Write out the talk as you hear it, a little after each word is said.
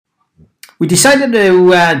We decided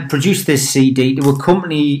to produce this CD to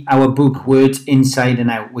accompany our book Words Inside and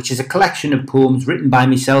Out, which is a collection of poems written by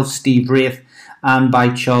myself, Steve Wraith, and by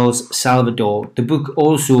Charles Salvador. The book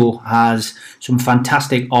also has some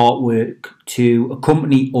fantastic artwork to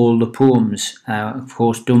accompany all the poems, of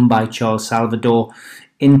course done by Charles Salvador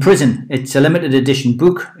in prison. It's a limited edition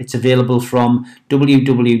book. It's available from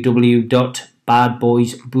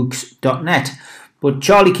www.badboysbooks.net. But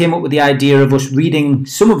Charlie came up with the idea of us reading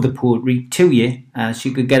some of the poetry to you, so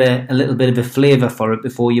you could get a little bit of a flavour for it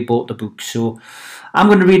before you bought the book. So I'm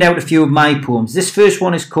going to read out a few of my poems. This first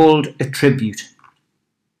one is called A Tribute.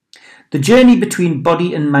 The journey between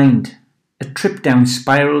body and mind, a trip down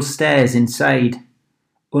spiral stairs inside,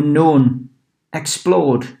 unknown,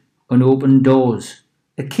 explored, unopened doors,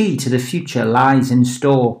 a key to the future lies in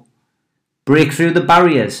store. Break through the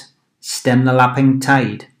barriers, stem the lapping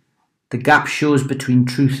tide. The gap shows between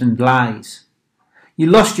truth and lies. You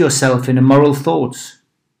lost yourself in immoral thoughts,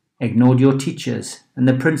 ignored your teachers and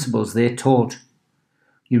the principles they taught.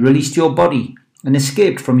 You released your body and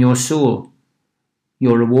escaped from your soul.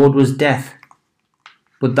 Your reward was death,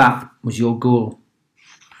 but that was your goal.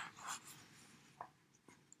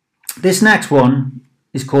 This next one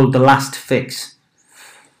is called The Last Fix.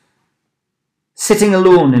 Sitting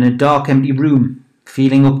alone in a dark empty room,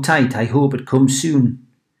 feeling uptight, I hope it comes soon.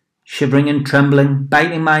 Shivering and trembling,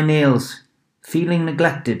 biting my nails, feeling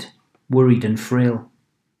neglected, worried and frail.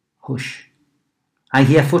 Hush. I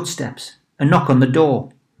hear footsteps, a knock on the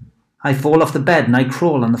door. I fall off the bed and I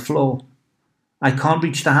crawl on the floor. I can't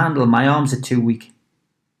reach the handle, my arms are too weak.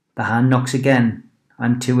 The hand knocks again,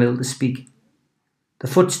 I'm too ill to speak. The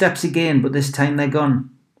footsteps again, but this time they're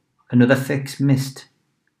gone. Another fix missed,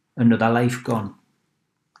 another life gone.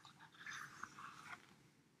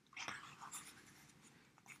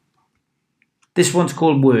 This one's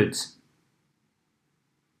called Words.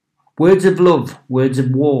 Words of love, words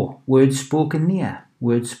of war, words spoken near,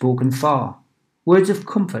 words spoken far. Words of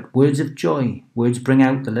comfort, words of joy, words bring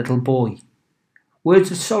out the little boy.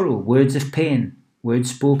 Words of sorrow, words of pain,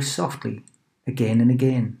 words spoke softly, again and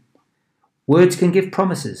again. Words can give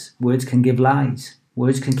promises, words can give lies.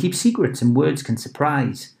 Words can keep secrets and words can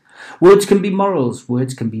surprise. Words can be morals,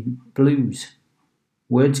 words can be blues.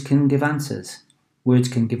 Words can give answers, words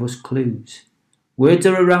can give us clues. Words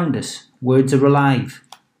are around us, words are alive.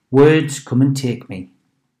 Words come and take me.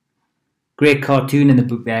 Great cartoon in the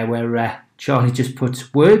book there where Charlie just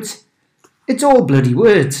puts words. It's all bloody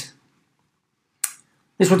words.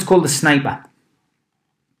 This one's called The Sniper.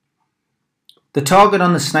 The target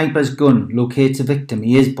on the sniper's gun locates a victim,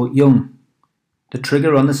 he is but young. The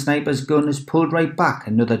trigger on the sniper's gun is pulled right back,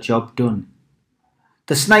 another job done.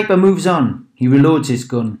 The sniper moves on, he reloads his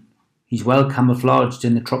gun. He's well camouflaged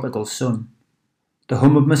in the tropical sun. The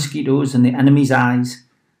hum of mosquitoes in the enemy's eyes,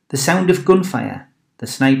 the sound of gunfire, the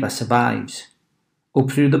sniper survives. Up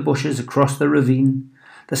through the bushes, across the ravine,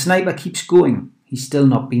 the sniper keeps going, he's still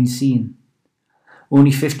not been seen.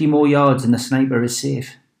 Only 50 more yards and the sniper is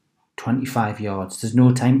safe. 25 yards, there's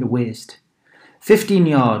no time to waste. 15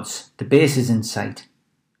 yards, the base is in sight.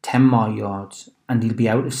 10 more yards and he'll be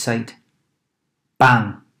out of sight.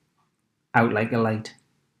 Bang! Out like a light.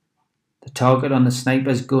 The target on the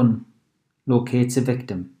sniper's gun locates a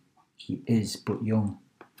victim. He is but young.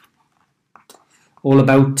 All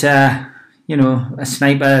about, a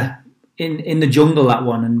sniper in the jungle, that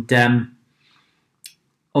one. And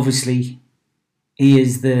obviously he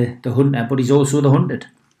is the hunter, but he's also the hunted.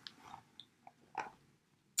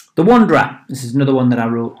 The Wanderer. This is another one that I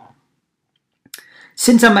wrote.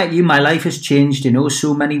 Since I met you, my life has changed in oh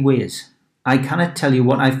so many ways. I cannot tell you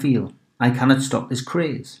what I feel. I cannot stop this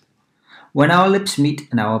craze. When our lips meet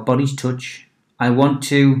and our bodies touch, I want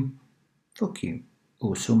to fuck you,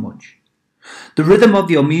 oh so much. The rhythm of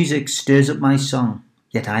your music stirs up my song,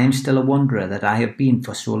 yet I am still a wanderer that I have been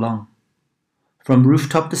for so long. From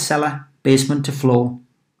rooftop to cellar, basement to floor,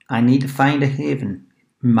 I need to find a haven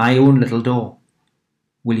in my own little door.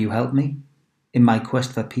 Will you help me in my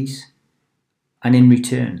quest for peace? And in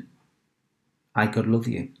return, I could love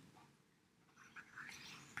you.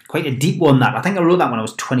 Quite a deep one, that. I think I wrote that when I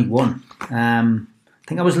was 21. I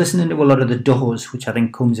think I was listening to a lot of The Doors, which I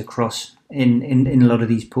think comes across in a lot of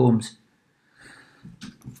these poems.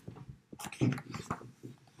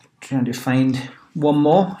 Trying to find one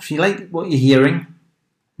more. If you like what you're hearing and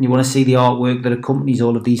you want to see the artwork that accompanies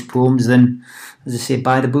all of these poems, then, as I say,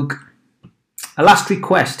 buy the book. A Last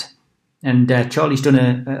Request. And Charlie's done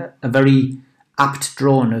a very apt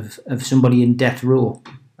drawing of somebody in death row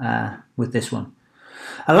with this one.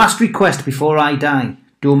 A last request before I die.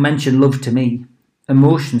 Don't mention love to me.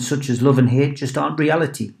 Emotions such as love and hate just aren't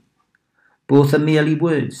reality. Both are merely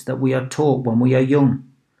words that we are taught when we are young.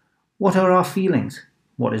 What are our feelings?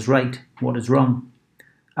 What is right? What is wrong?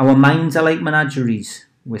 Our minds are like menageries,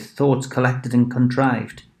 with thoughts collected and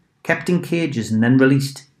contrived, kept in cages and then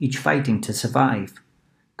released, each fighting to survive.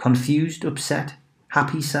 Confused, upset,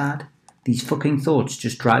 happy, sad, these fucking thoughts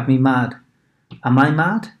just drive me mad. Am I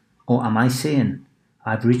mad? Or am I sane?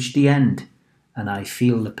 I've reached the end, and I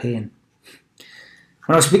feel the pain.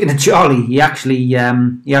 When I was speaking to Charlie, he actually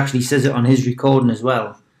says it on his recording as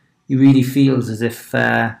well. He really feels as if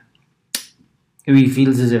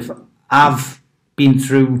I've been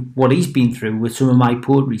through what he's been through with some of my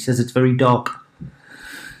poetry. He says it's very dark.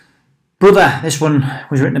 Brother, this one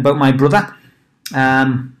was written about my brother.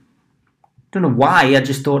 Don't know why, I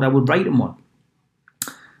just thought I would write him one.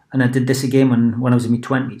 And I did this again when I was in my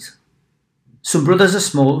 20s. Some brothers are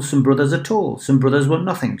small, some brothers are tall, some brothers want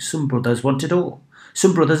nothing, some brothers want it all.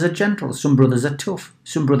 Some brothers are gentle, some brothers are tough,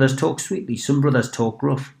 some brothers talk sweetly, some brothers talk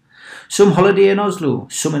rough. Some holiday in Oslo,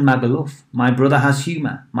 some in Magaluf. My brother has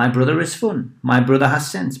humour, my brother is fun, my brother has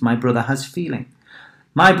sense, my brother has feeling.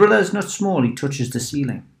 My brother is not small, he touches the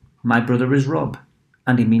ceiling. My brother is Rob,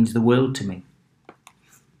 and he means the world to me.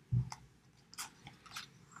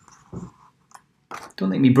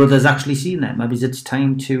 Don't think my brother's actually seen that. Maybe it's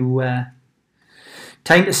time to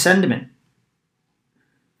send him in.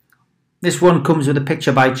 This one comes with a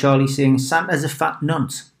picture by Charlie saying, Santa's a fat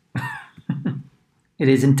nonce. It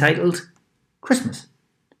is entitled Christmas.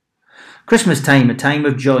 Christmas time, a time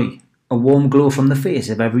of joy, a warm glow from the face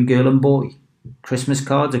of every girl and boy. Christmas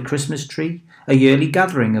cards, a Christmas tree, a yearly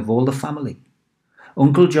gathering of all the family.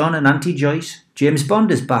 Uncle John and Auntie Joyce, James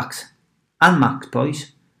Bond is back, and Max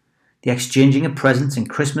boys. The exchanging of presents and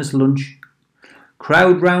Christmas lunch.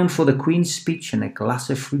 Crowd round for the Queen's speech and a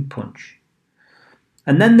glass of fruit punch.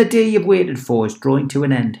 And then the day you've waited for is drawing to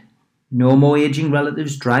an end. No more aging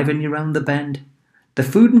relatives driving you round the bend. The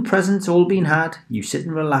food and presents all been had, you sit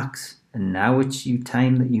and relax, and now it's you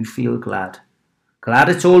time that you feel glad. Glad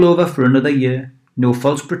it's all over for another year. No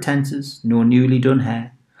false pretences, no newly done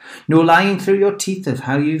hair. No lying through your teeth of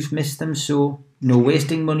how you've missed them so. No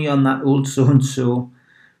wasting money on that old so-and-so.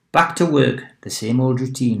 Back to work, the same old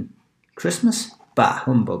routine. Christmas? Bah,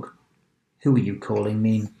 humbug. Who are you calling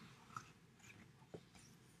mean?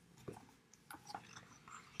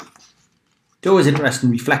 It's always interesting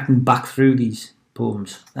reflecting back through these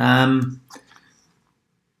poems. I'll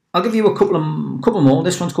give you a couple more.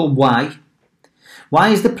 This one's called Why. Why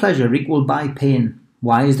is the pleasure equalled by pain?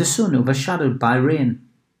 Why is the sun overshadowed by rain?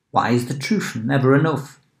 Why is the truth never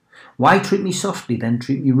enough? Why treat me softly, then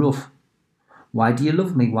treat me rough? Why do you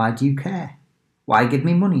love me? Why do you care? Why give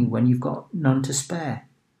me money when you've got none to spare?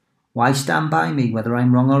 Why stand by me whether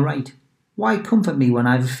I'm wrong or right? Why comfort me when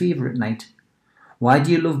I've a fever at night? Why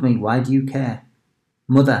do you love me? Why do you care?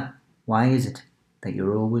 Mother, why is it that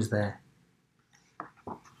you're always there?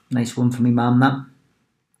 Nice one for me mum, that.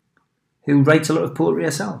 Who writes a lot of poetry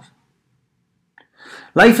herself.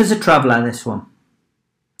 Life as a traveller, this one.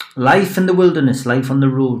 Life in the wilderness, life on the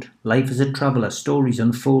road. Life as a traveller, stories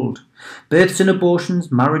unfold. Births and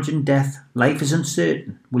abortions, marriage and death. Life is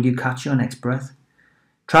uncertain, will you catch your next breath?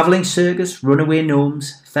 Travelling circus, runaway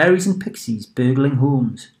gnomes. Fairies and pixies, burgling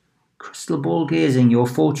homes. Crystal ball gazing, your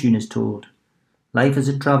fortune is told. Life as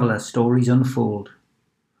a traveller, stories unfold.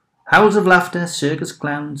 Howls of laughter, circus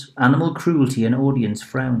clowns, animal cruelty and audience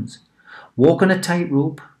frowns. Walk on a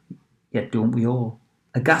tightrope, yet don't we all?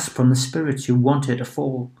 A gasp from the spirits who want her to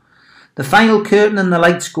fall. The final curtain and the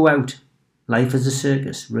lights go out. Life as a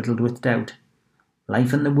circus, riddled with doubt.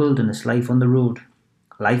 Life in the wilderness, life on the road.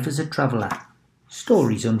 Life as a traveller,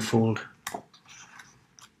 stories unfold.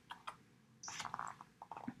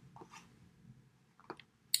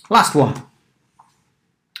 Last one.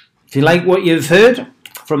 If you like what you've heard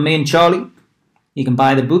from me and Charlie, you can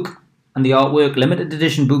buy the book and the artwork. Limited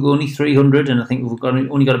edition book, only 300, and I think we've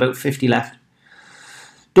only got about 50 left.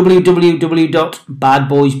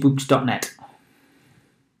 www.badboysbooks.net.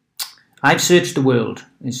 I've searched the world,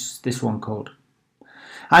 is this one called.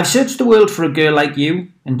 I've searched the world for a girl like you,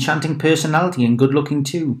 enchanting personality and good looking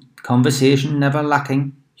too. Conversation never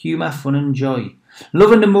lacking, humour, fun and joy.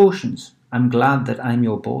 Love and emotions, I'm glad that I'm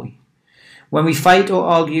your boy. When we fight or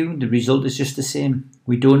argue, the result is just the same.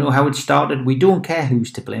 We don't know how it started, we don't care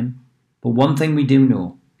who's to blame. But one thing we do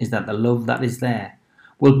know is that the love that is there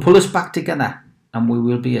will pull us back together and we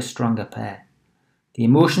will be a stronger pair. The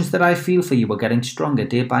emotions that I feel for you are getting stronger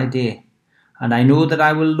day by day, and I know that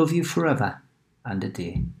I will love you forever and a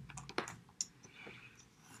day.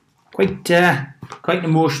 Quite an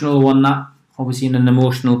emotional one, that. Obviously in an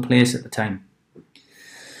emotional place at the time.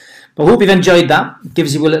 But I hope you've enjoyed that. It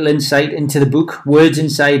gives you a little insight into the book, words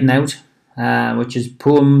inside and out. which is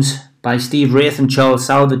poems by Steve Wraith and Charles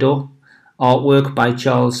Salvador, artwork by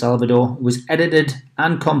Charles Salvador. It was edited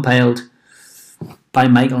and compiled by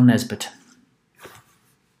Michael Nesbitt.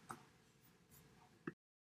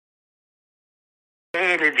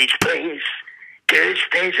 In this place, 'cause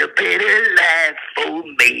there's a better life for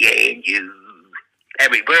me and you.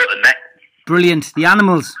 Every word on that. Brilliant. The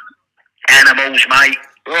Animals. Animals, mate.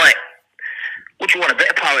 Right. What do you want, a bit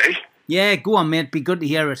of poetry? Yeah, go on, mate. Be good to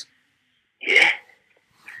hear it. Yeah.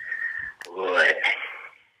 Right.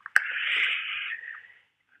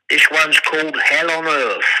 This one's called Hell on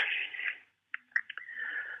Earth.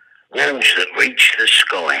 Walls that reach the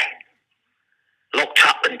sky. Locked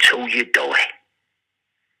up until you die.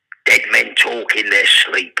 Dead men talk in their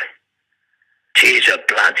sleep. Tears of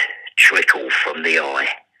blood trickle from the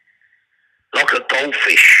eye. Like a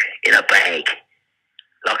goldfish in a bag.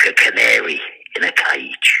 Like a canary in a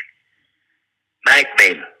cage.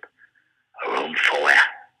 Madmen are on fire.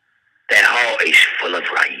 Their heart is full of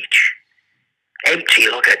rage. Empty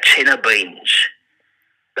like a tin of beans.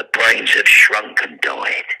 The brains have shrunk and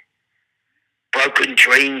died. Broken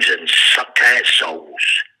dreams and sucked out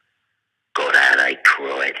souls. God, how they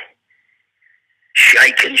cried.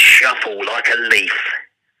 Shake and shuffle like a leaf,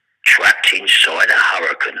 trapped inside a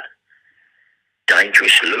hurricane.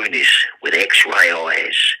 Dangerous loonies with X-ray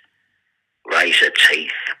eyes, razor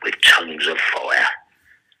teeth with tongues of fire.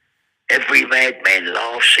 Every madman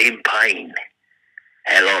laughs in pain.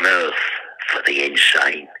 Hell on earth for the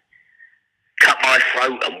insane. Cut my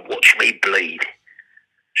throat and watch me bleed.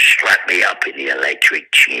 Strap me up in the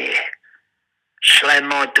electric chair. Slam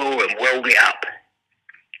my door and weld it up.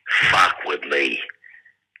 Fuck with me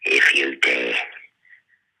if you dare.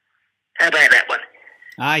 How about that one?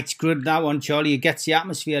 Ah, it's good, that one, Charlie. It gets the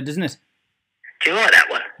atmosphere, doesn't it? Do you like that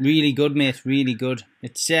one? Really good, mate. Really good.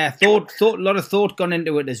 It's a lot of thought gone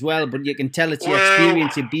into it as well, but you can tell it's the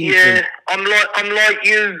experience you've been through. Yeah, I'm like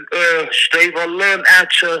you, Steve. I learned how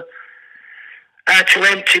to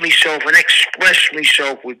empty myself and express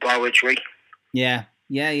myself with poetry. Yeah.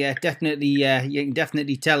 Definitely. You can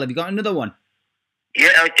definitely tell. Have you got another one?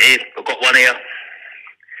 Yeah, I did. I've got one here.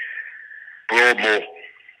 Broadmoor.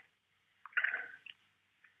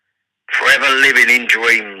 Forever living in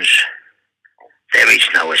dreams. There is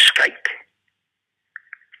no escape.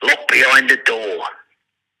 Locked behind the door.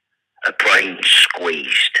 A brain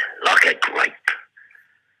squeezed like a grape.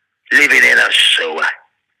 Living in a sewer.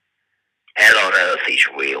 Hell on earth is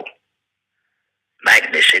real.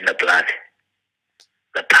 Madness in the blood.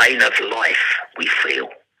 The pain of life we feel.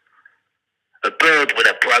 A bird with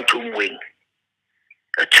a broken wing.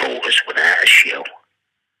 A tortoise without a shell.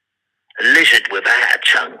 A lizard without a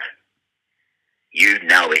tongue. You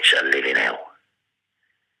know it's a living hell.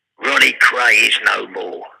 Ronnie Cray is no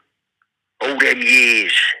more. All them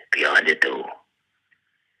years behind the door.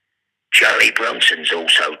 Charlie Bronson's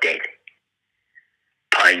also dead.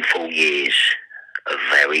 Painful years are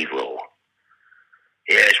very raw.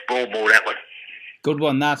 Yeah, it's Broadmoor, that one. Good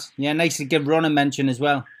one, that. Yeah, nice to give Ron a mention as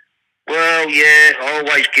well. Well, yeah, I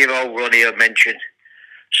always give old Ronnie a mention.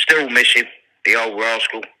 Still miss him, the old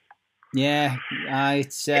rascal. Yeah,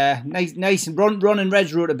 it's nice. Ron and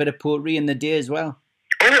Reg wrote a bit of poetry in the day as well.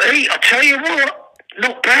 Oh, hey, I'll tell you what,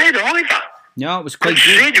 not bad either. No, it was quite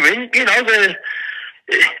considering, good. You know,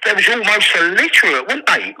 they was almost illiterate, weren't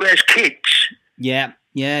they, as kids? Yeah.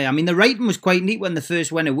 I mean, the writing was quite neat when they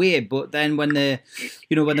first went away, but then when they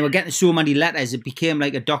were getting so many letters, it became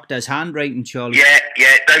like a doctor's handwriting, Charlie. Yeah,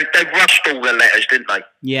 they rushed all the letters, didn't they?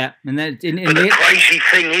 Yeah, and then but the crazy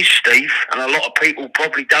thing is, Steve, and a lot of people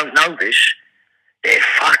probably don't know this, their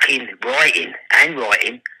fucking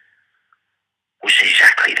handwriting was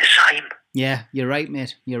exactly the same. Yeah, you're right,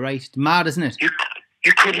 mate. You're right. It's mad, isn't it?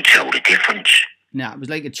 You couldn't tell the difference. No, it was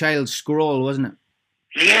like a child's scroll, wasn't it?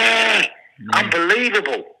 Yeah.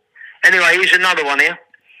 Unbelievable. Anyway, here's another one here.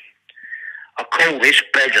 I call this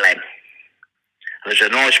Bedlam. There's a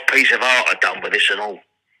nice piece of art I've done with this and all.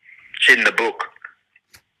 It's in the book.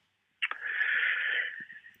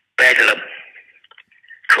 Bedlam.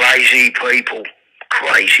 Crazy people,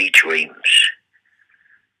 crazy dreams.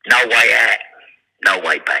 No way out, no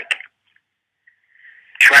way back.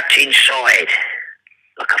 Trapped inside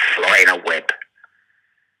like a fly in a web.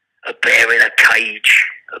 A bear in a cage.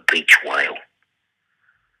 A beach whale.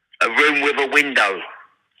 A room with a window,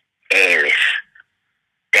 airless,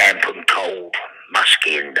 damp and cold,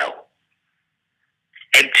 musky and dull.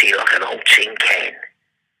 Empty like an old tin can,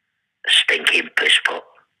 a stinking piss pot.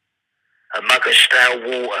 A mug of stale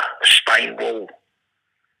water, a stained wall.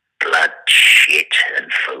 Blood, shit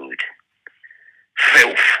and food.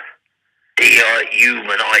 Filth,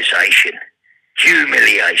 dehumanisation,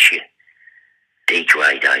 humiliation.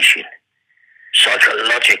 degradation,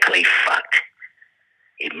 psychologically fucked,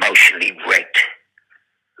 emotionally wrecked,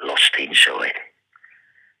 lost inside,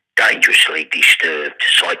 dangerously disturbed,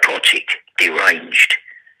 psychotic, deranged,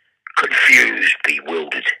 confused,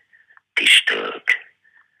 bewildered, disturbed.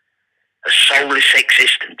 A soulless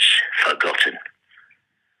existence forgotten.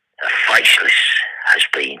 A faceless has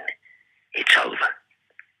been. It's over.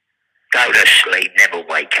 Go to sleep, never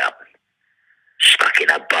wake up. Stuck in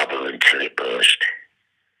a bubble until it burst.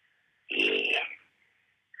 Yeah.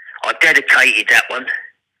 I dedicated that one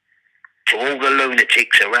to all the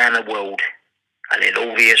lunatics around the world and in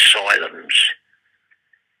all the asylums.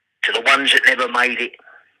 To the ones that never made it.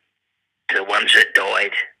 To the ones that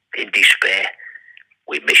died in despair.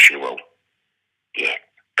 We miss you all. Yeah,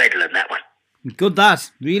 better than that one. Good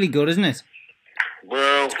that. Really good, isn't it?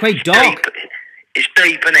 Well, it's quite dark. Deep. It's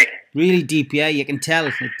deep, isn't it? Really deep, yeah, you can tell.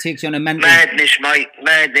 It takes you on a mental... Madness, mate,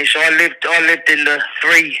 madness. I lived in the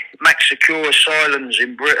 3 max secure asylums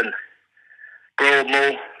in Britain.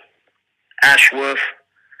 Broadmoor, Ashworth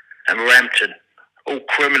and Rampton. All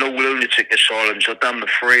criminal lunatic asylums. I've done the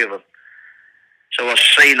 3 of them. So I've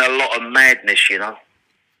seen a lot of madness, you know.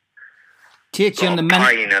 Takes you on the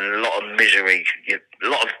pain and a lot of misery. A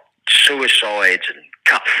lot of suicides and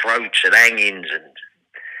cut throats and hangings and...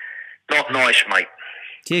 Not nice, mate.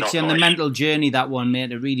 Takes you on the mental journey, that one,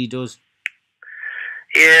 mate. It really does.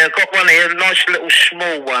 Yeah, I've got one here, a nice little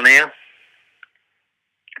small one here.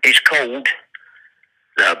 It's called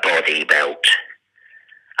The Body Belt.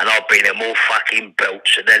 And I've been in more fucking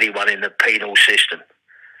belts than anyone in the penal system.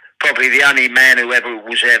 Probably the only man who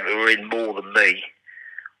was ever in more than me.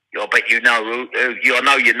 I bet you know I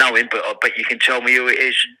know you know him, but I bet you can tell me who it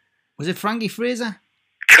is. Was it Frankie Fraser?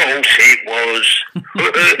 Of course it was.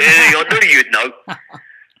 I knew you'd know.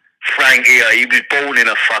 Frankie, he was born in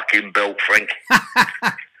a fucking belt, Frank.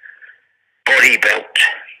 Body belt.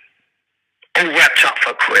 All wrapped up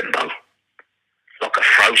for crimbo. Like a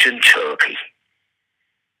frozen turkey.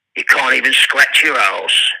 You can't even scratch your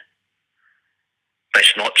arse.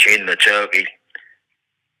 Best not chin the turkey.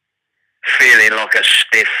 Feeling like a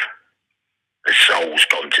stiff. The soul's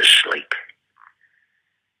gone to sleep.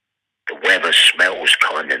 The weather smells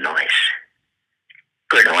kinda nice.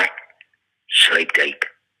 Good night. Sleep deep.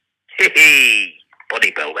 Hee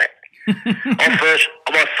body belt that.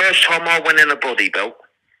 My first time I went in a body belt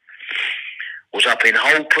was up in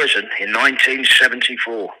Hull Prison in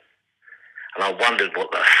 1974. And I wondered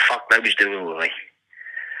what the fuck they was doing with me.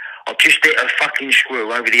 I just hit a fucking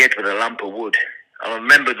screw over the head with a lump of wood. I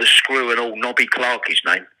remember the screw and all, Nobby Clark his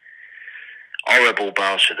name. Horrible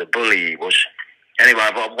bastard, a bully he was. Anyway,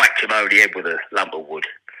 I whacked him over the head with a lump of wood.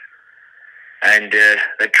 And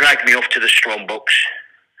they dragged me off to the strong box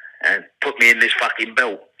and put me in this fucking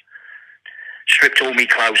belt. Stripped all my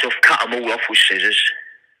clothes off, cut them all off with scissors.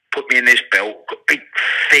 Put me in this belt, got big,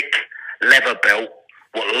 thick leather belt,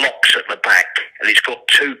 what locks at the back. And it's got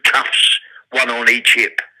 2 cuffs, one on each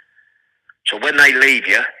hip. So when they leave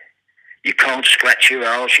you, you can't scratch your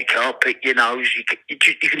arse, you can't pick your nose, you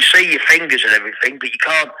can see your fingers and everything, but you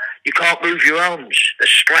can't move your arms. They're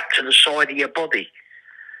strapped to the side of your body.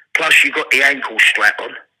 Plus you've got the ankle strap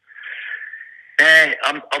on.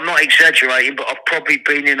 I'm not exaggerating, but I've probably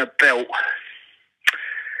been in a belt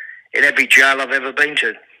in every jail I've ever been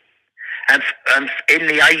to. And in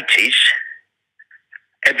the 80s,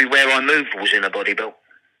 everywhere I moved was in a body belt.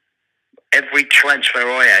 Every transfer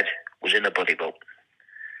I had was in a body belt.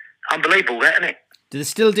 Unbelievable, that, isn't it? Do they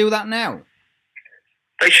still do that now?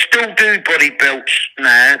 They still do body belts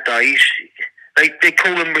nowadays. They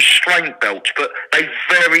call them restraint belts, but they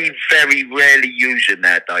very, very rarely use them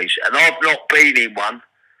nowadays. And I've not been in one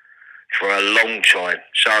for a long time.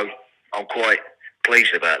 So I'm quite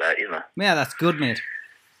pleased about that, you know. Yeah, that's good, mate.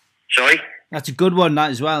 Sorry? That's a good one,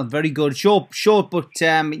 that as well. Very good. Short, but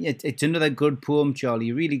it's another good poem, Charlie.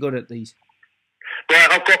 You're really good at these. Right,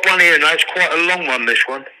 I've got one here now. It's quite a long one, this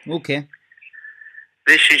one. Okay.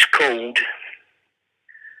 This is called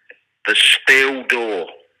The Steel Door.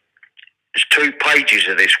 There's 2 pages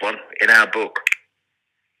of this one in our book.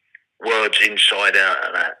 Words inside out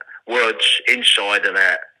and out. Words inside and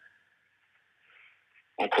out.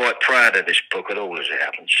 I'm quite proud of this book at all as it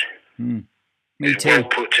happens. Me it's too. well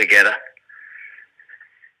put together.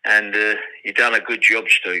 And you've done a good job,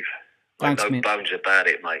 Steve. Thanks, no mate. bones about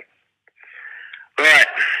it, mate. Right.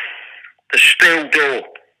 The Steel Door.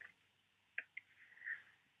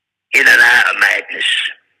 In and out of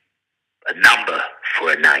madness. A number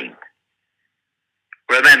for a name.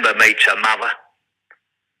 Remember me to mother.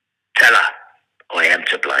 Tell her I am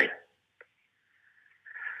to blame.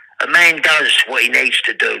 A man does what he needs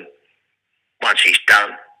to do. Once he's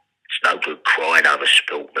done, it's no good crying over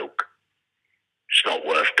spilt milk. It's not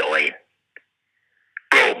worth dying.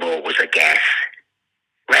 Broadmoor was a gas.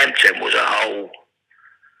 Rampton was a hole.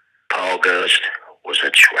 Parghurst was a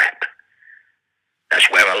trap. That's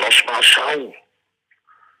where I lost my soul.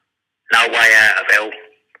 No way out of hell.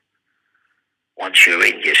 Once you're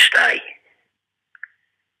in, you stay.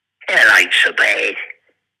 Hell ain't so bad,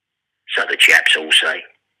 so the chaps all say.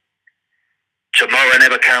 Tomorrow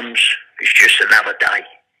never comes, it's just another day.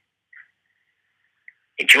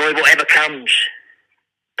 Enjoy whatever comes.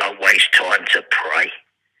 Don't waste time to pray.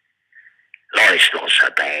 Life's not so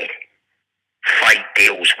bad. Fate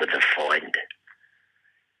deals with the find.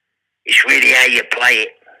 It's really how you play it.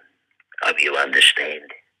 Hope you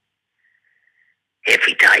understand.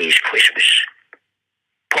 Every day is Christmas.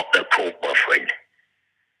 Pop the cork, my friend.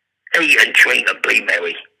 Eat and drink and be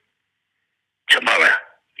merry. Tomorrow,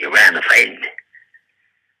 you're round the end.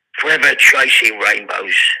 Forever chasing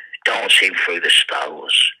rainbows, dancing through the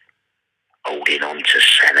stars, holding on to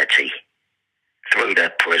sanity through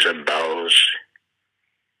the prison bars.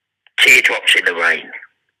 Teardrops in the rain,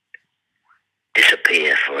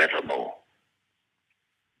 disappear forevermore.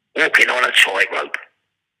 Walking on a tightrope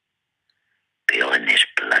behind this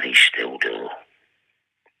bloody still door.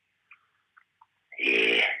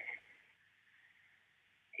 Yeah.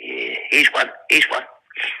 Yeah. Here's one.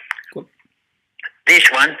 Cool. This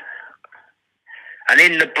one. And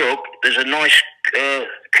in the book, there's a nice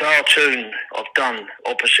cartoon I've done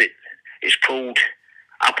opposite. It's called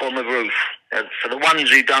Up on the Roof. For the ones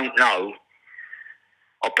who don't know,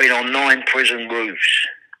 I've been on 9 prison roofs.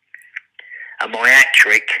 And my hat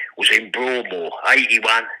trick was in Broadmoor,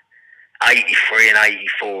 81, 83 and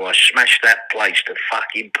 84. I smashed that place to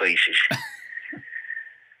fucking pieces.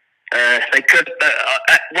 They could.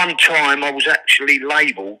 At one time, I was actually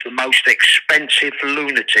labelled the most expensive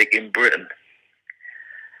lunatic in Britain.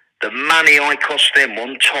 The money I cost them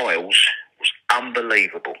on tiles was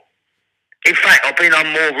unbelievable. In fact, I've been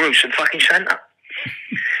on more roofs than fucking Santa.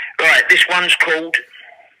 Right, this one's called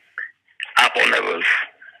Up on the Roof.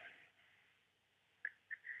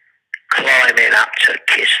 Climbing up to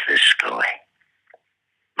kiss the sky.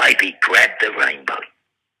 Maybe grab the rainbow.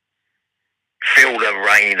 Feel the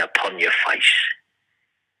rain upon your face.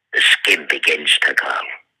 The skin begins to glow.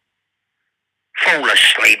 Fall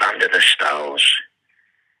asleep under the stars.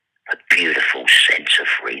 A beautiful sense of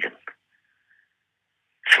freedom.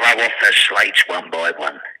 Throw off the slates one by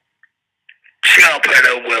one. Top of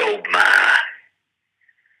the world, ma.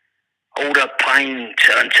 All the pain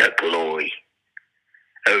turn to glory.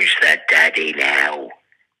 Who's the daddy now?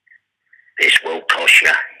 This will cost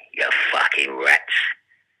you fucking rats.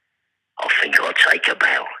 I think I'll take a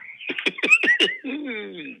bow.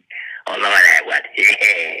 I like that one.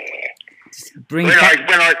 Yeah. When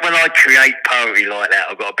I create poetry like that,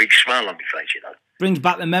 I've got a big smile on my face, you know. Brings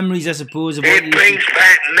back the memories, I suppose. Of it brings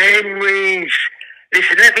back memories.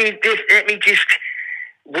 Listen, let me just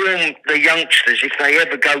warn the youngsters if they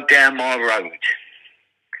ever go down my road.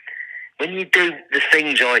 When you do the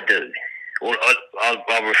things I do, or I'll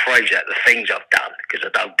rephrase that, the things I've done, because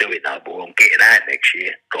I don't do it no more. I'm getting out next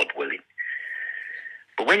year, God willing.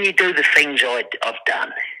 But when you do the things I've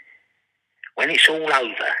done, when it's all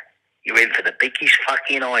over, you're in for the biggest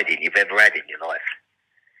fucking hiding you've ever had in your life.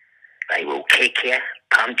 They will kick you,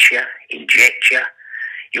 punch you, inject you.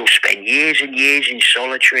 You'll spend years and years in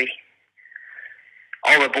solitary.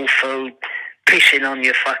 Horrible food, pissing on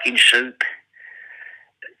your fucking soup,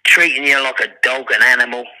 treating you like a dog, an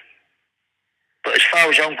animal. But as far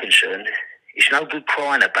as I'm concerned, it's no good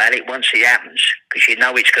crying about it once it happens, because you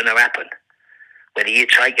know it's going to happen. Whether you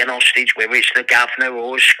take an hostage, whether it's the governor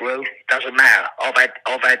or a screw, it doesn't matter. I've had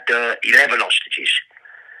 11 hostages.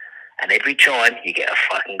 And every time you get a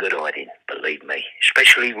fucking good hiding, believe me,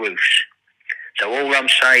 especially roofs. So all I'm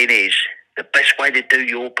saying is, the best way to do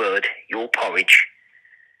your bird, your porridge,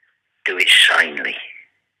 do it sanely.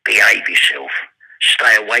 Behave yourself.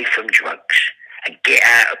 Stay away from drugs. And get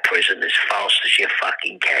out of prison as fast as you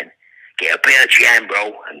fucking can. Get a bit of jam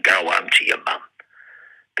roll and go home to your mum.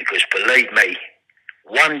 Because believe me,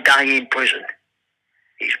 one day in prison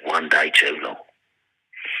is one day too long.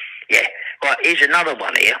 Yeah, right, here's another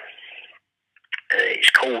one here. It's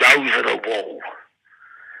called Over the Wall.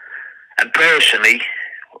 And personally,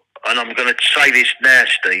 and I'm going to say this now,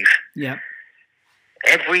 Steve. Yeah.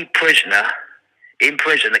 Every prisoner in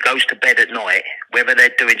prison that goes to bed at night, whether they're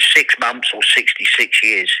doing 6 months or 66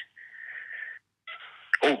 years.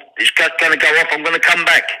 Oh, it's going to go off. I'm going to come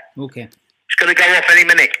back. Okay. It's going to go off any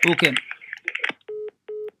minute. Okay.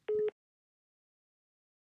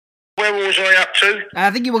 Where was I up to? I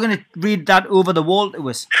think you were going to read that over the wall to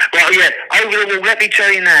us. Well, yeah, over the wall. Let me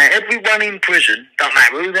tell you now, everyone in prison, don't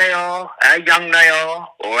matter who they are, how young they are,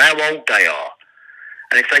 or how old they are,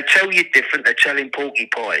 and if they tell you different, they're telling porky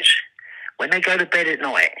pies. When they go to bed at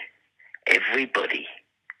night, everybody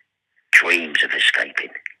dreams of escaping.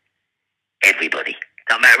 Everybody.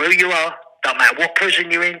 Don't matter who you are, don't matter what prison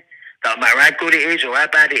you're in, don't matter how good it is or how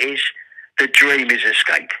bad it is, the dream is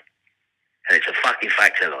escape. And it's a fucking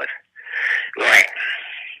fact of life. Right.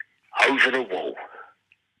 Over the wall.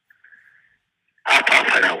 Up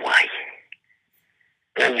and away.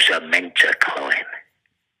 Walls are meant to climb.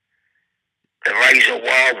 The razor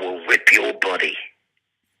wire will rip your body.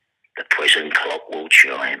 The prison clock will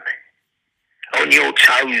chime. On your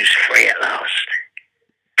toes, free at last.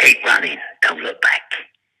 Keep running, don't look back.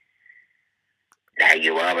 Now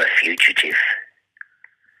you are a fugitive.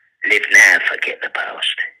 Live now, forget the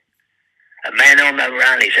past. A man on the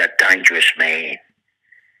run is a dangerous man.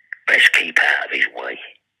 Best keep out of his way.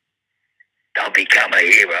 Don't become a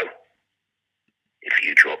hero if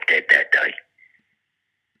you drop dead that day.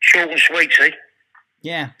 Short and sweet, see?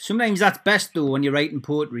 Yeah, sometimes that's best though when you're writing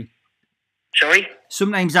poetry. Sorry?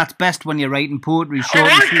 Sometimes that's best when you're writing poetry. Oh,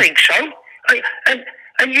 I think so.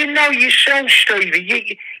 And you know yourself,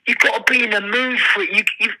 Stevie, you've got to be in the mood for it.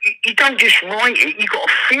 You don't just write it, you've got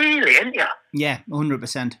to feel it, haven't you? Yeah,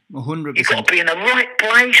 100%. 100%. You've got to be in the right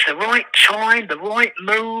place, the right time, the right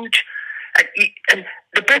mood. And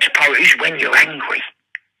the best poet is when you're angry.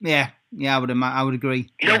 Yeah, I would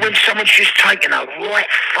agree. You know, when someone's just taken a right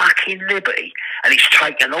fucking liberty and it's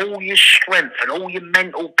taken all your strength and all your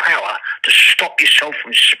mental power to stop yourself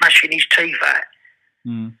from smashing his teeth out.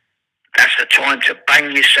 Mm. That's the time to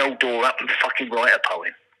bang your cell door up and fucking write a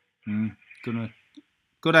poem.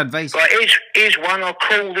 Good advice. Right, here's one. I'll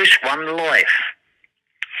call this one Life.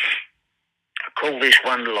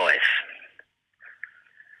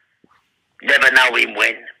 Never knowing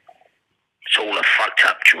when. It's all a fucked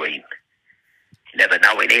up dream. Never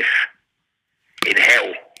knowing if. In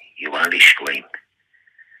hell, you only scream.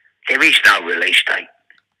 There is no release date.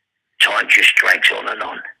 Time just drags on and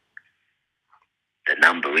on. The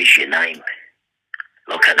number is your name,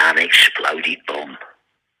 like an unexploded bomb.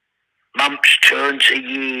 Months turn to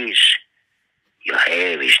years. Your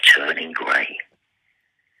hair is turning grey.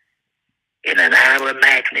 In an hour of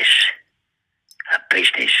madness, a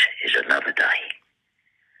business is another day.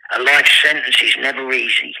 A life sentence is never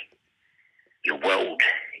easy. Your world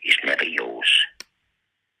is never yours.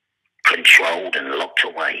 Controlled and locked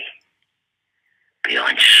away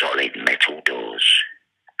behind solid metal doors.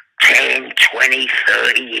 10, 20,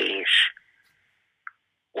 30 years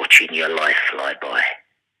watching your life fly by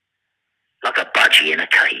like a budgie in a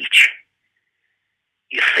cage.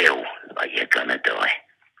 You feel like you're gonna die.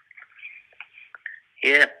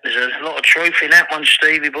 Yeah, there's a lot of truth in that one,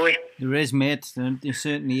 Stevie boy. There is, mate. There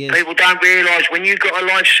certainly is. People don't realise when you got a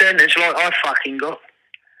life sentence like I fucking got,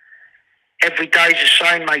 every day's the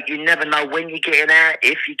same, mate. You never know when you're getting out,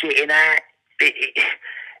 if you're getting out.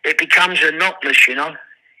 It becomes monotonous, you know.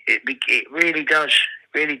 It really does,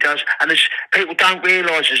 And there's people don't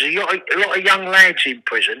realise there's a lot of young lads in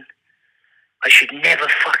prison. They should never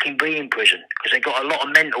fucking be in prison because they've got a lot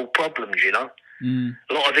of mental problems, you know.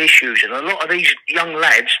 A lot of issues, and a lot of these young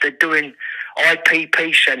lads, they're doing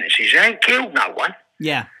IPP sentences. They ain't killed no one.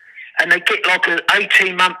 Yeah. And they get like an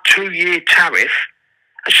 18-month, 2-year tariff,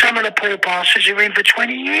 and some of the poor bastards are in for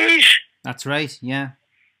 20 years. That's right, yeah.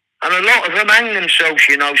 And a lot of them hang themselves,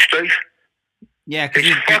 you know, Steve. Yeah,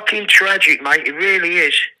 it's fucking tragic, mate. It really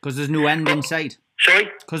is. Because there's no end in sight. Sorry?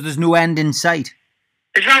 Because there's no end in sight.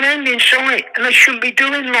 There's no end in sight, and they shouldn't be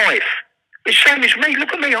doing life. The same as me.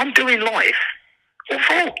 Look at me. I'm doing life. What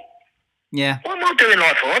for? Yeah. What am I doing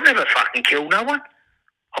life for? I've never fucking killed no one.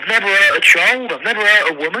 I've never hurt a child. I've never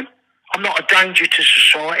hurt a woman. I'm not a danger to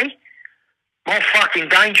society. My fucking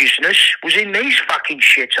dangerousness was in these fucking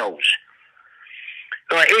shitholes.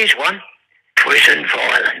 Right, here's one. Prison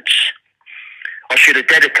violence. I should have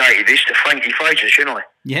dedicated this to Frankie Fraser, shouldn't I?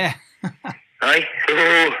 Yeah. Hey?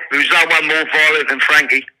 Oh, there's no one more violent than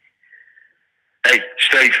Frankie. Hey,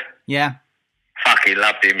 Steve. Yeah. Fucking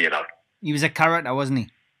loved him, you know. He was a character, wasn't he?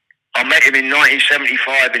 I met him in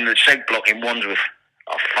 1975 in the Seg Block in Wandsworth.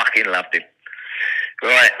 I fucking loved him.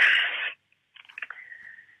 Right.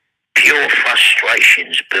 Pure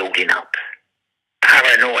frustrations building up.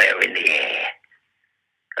 Paranoia in the air.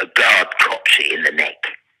 A guard cops it in the neck.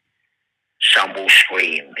 Some will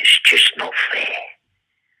scream, it's just not fair.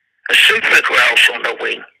 A super grouse on the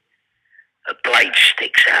wing. A blade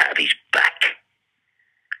sticks out of his back.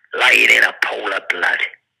 Laying in a pool of blood.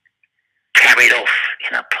 Carried off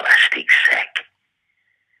in a plastic sack.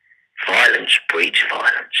 Violence breeds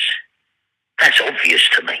violence. That's obvious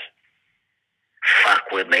to me. Fuck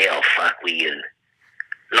with me, I'll fuck with you.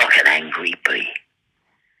 Like an angry bee.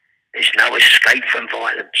 There's no escape from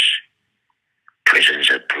violence. Prisons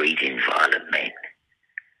are breeding violent men.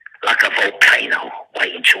 Like a volcano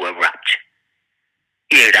waiting to erupt.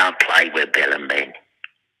 You don't play with Bill and Ben.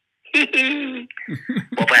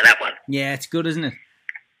 What about that one? Yeah, it's good, isn't it?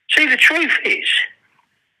 See, the truth is,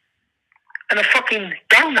 and a fucking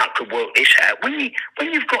donut could work this out. When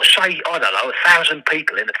you've got, say, I don't know, 1,000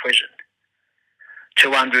 people in a prison,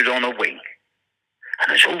 200 on a wing, and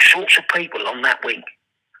there's all sorts of people on that wing.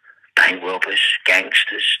 Bank robbers,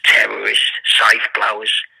 gangsters, terrorists, safe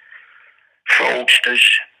blowers, fraudsters,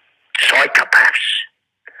 psychopaths,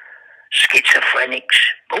 schizophrenics,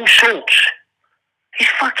 all sorts. It's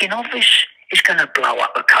fucking obvious it's going to blow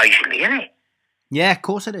up occasionally, isn't it? Yeah, of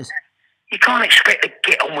course it is. You can't expect to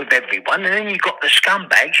get on with everyone, and then you've got the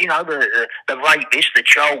scumbags, you know, the rapists, the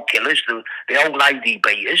child killers, the old lady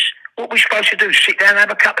beaters. What are we supposed to do? Sit down and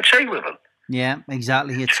have a cup of tea with them? Yeah,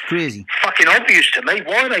 exactly. It's crazy. Fucking obvious to me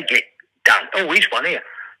why they get done. Oh, here's one here.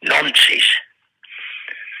 Nonces.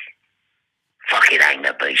 Fucking hang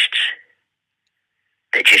the beasts.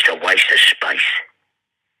 They're just a waste of space.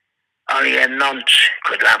 Only a nonce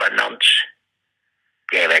could love a nonce.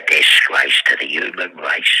 They're a disgrace to the human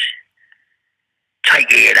race.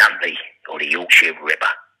 Take Ian Huntley or the Yorkshire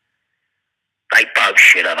Ripper. They both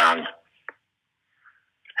should have hung.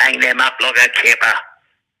 Hang them up like a kipper.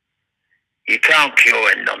 You can't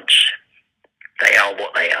cure a nonce. They are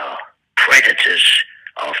what they are. Predators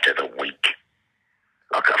after the weak.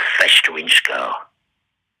 Like a festering scar.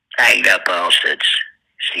 Hang the bastards.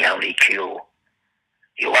 It's the only cure.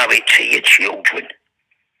 You owe it to your children.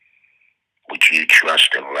 Would you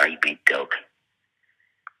trust a rabid dog?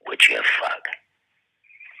 Would you fuck?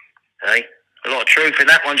 Hey, a lot of truth in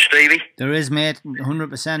that one, Stevie. There is, mate,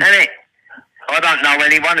 100%. Isn't it? I don't know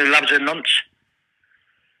anyone who loves a nonce.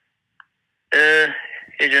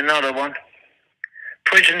 Here's another one.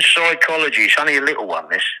 Prison psychology. It's only a little one,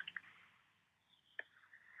 this.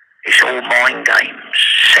 It's all mind games.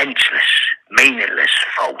 Senseless, meaningless,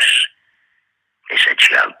 false. It's a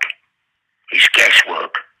joke. It's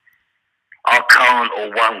guesswork. I can't or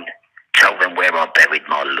won't tell them where I buried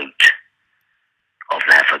my loot. I've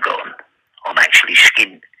now forgotten. I'm actually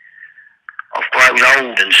skinned. I've grown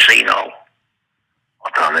old and senile. I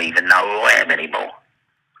can't even know who I am anymore.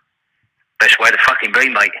 Best way to fucking be,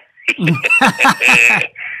 mate.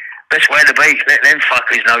 Best way to be. Let them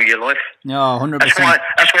fuckers know your life. No, 100%.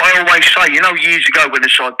 That's what I always say. You know, years ago when the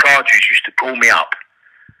psychiatrist used to call me up,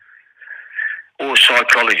 or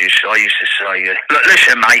psychologists, I used to say, look,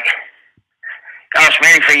 listen, mate, ask me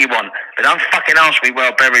anything you want, but don't fucking ask me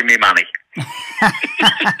where I bury me money.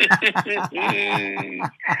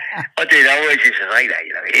 I did. I always used to say that,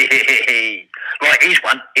 you know. Right, here's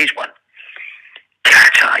one.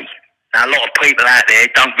 Cat-A. Now, a lot of people out there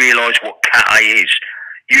don't realise what cat-A is.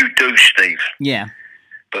 You do, Steve. Yeah.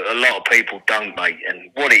 But a lot of people don't, mate.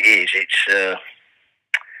 And what it is, it's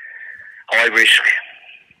high risk.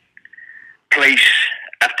 Police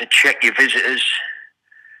have to check your visitors,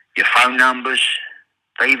 your phone numbers.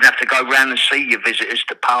 They even have to go round and see your visitors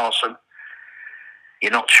to pass them.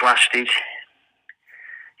 You're not trusted.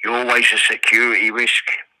 You're always a security risk.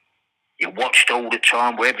 You're watched all the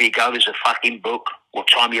time. Wherever you go, there's a fucking book. What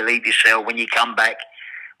time you leave your cell, when you come back,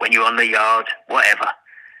 when you're on the yard, whatever.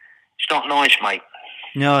 It's not nice, mate.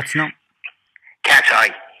 No, it's not.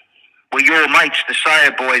 Cat-A. Well, your mates, the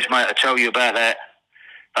Sayer boys, mate, I tell you about that.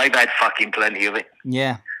 They've had fucking plenty of it.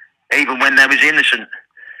 Yeah. Even when they was innocent.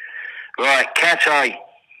 Right, Cat-A.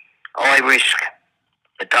 High risk.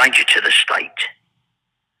 A danger to the state.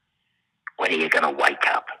 When are you going to wake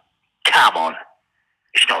up? Come on.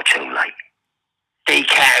 It's not too late.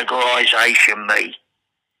 Decategorisation me.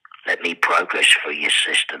 Let me progress through your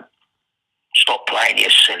system. Stop playing your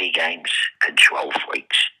silly games. Control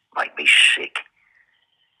freaks. Make me sick.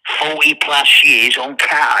 40 plus years on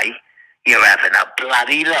Cat-A. You're having a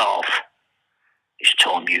bloody laugh. It's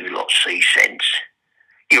time you lot see sense.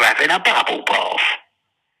 You're having a bubble bath.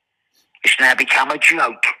 It's now become a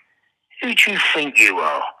joke. Who do you think you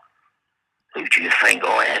are? Who do you think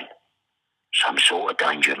I am? Some sort of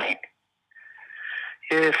danger man.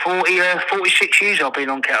 Yeah, 46 years I've been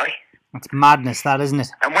on Cat-A. That's madness, that, isn't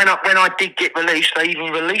it? And when I did get released, they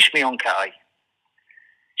even released me on Cat-A.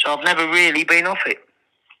 So I've never really been off it.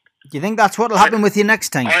 Do you think that's what'll happen with you next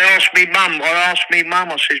time? I asked me mum,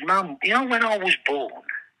 I said, Mum, you know when I was born?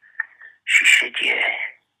 She said, yeah.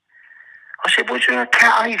 I said, was there a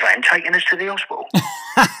Cat-A van taking us to the hospital?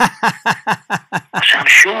 I said, I'm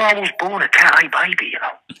sure I was born a Cat-A baby, you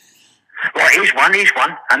know. Right, here's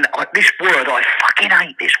one. And this word, I fucking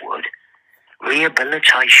hate this word.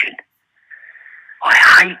 Rehabilitation. I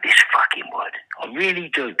hate this fucking word. I really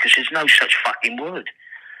do, because there's no such fucking word.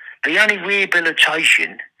 The only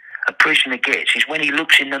rehabilitation a prisoner gets is when he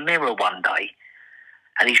looks in the mirror one day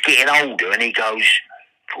and he's getting older and he goes,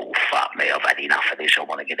 oh, fuck me, I've had enough of this, I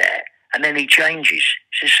want to get out. And then he changes.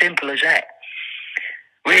 It's as simple as that.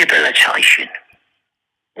 Rehabilitation.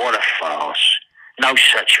 What a farce. No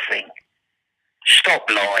such thing. Stop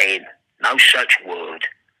lying. No such word.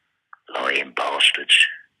 Lying bastards.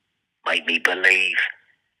 Make me believe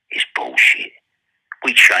it's bullshit.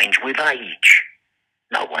 We change with age.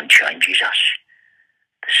 No one changes us.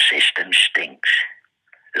 The system stinks.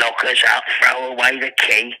 Lock us up, throw away the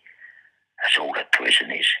key. That's all the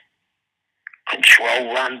prison is.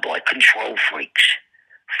 Control run by control freaks.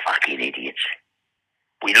 Fucking idiots.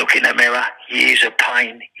 We look in the mirror, years of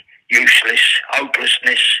pain, useless,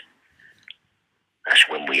 hopelessness. That's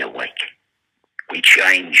when we awake. We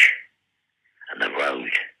change. And the road.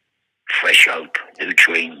 Fresh hope, new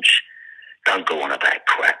dreams. Don't go on about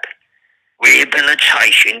crap.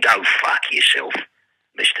 Rehabilitation, go fuck yourself,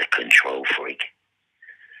 Mr. Control Freak.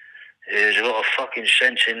 There's a lot of fucking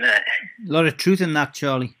sense in that. A lot of truth in that,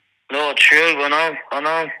 Charlie. A lot of truth, I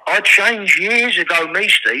know. I changed years ago, me,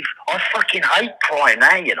 Steve. I fucking hate crime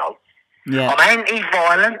now, you know. Yeah. I'm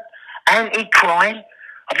anti-violent, anti-crime.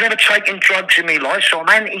 I've never taken drugs in my life, so I'm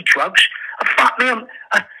anti-drugs. And fuck me,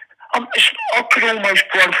 I could almost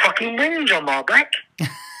grow fucking wings on my back.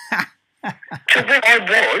 To what I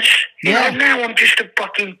was, you know, now I'm just a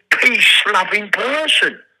fucking peace-loving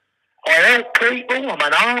person. I help people, I'm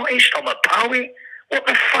an artist, I'm a poet. What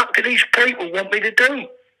the fuck do these people want me to do?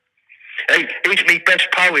 Hey, here's my best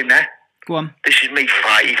poem now. Go on. This is my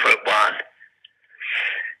favourite one.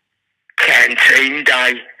 Canteen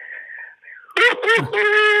Day.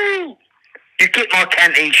 You get my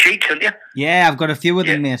canteen sheets, don't you? Yeah, I've got a few of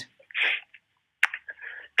them, mate.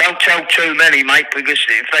 Don't tell too many, mate, because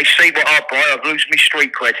if they see what I buy, I'll lose my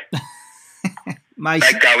street cred.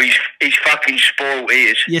 They go, he's fucking spoiled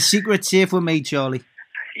ears. Your secret's safe with me, Charlie.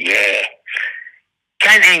 Yeah.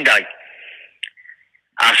 Canteen Day.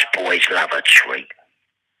 Us boys love a treat.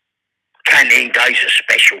 Canteen days are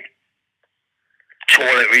special.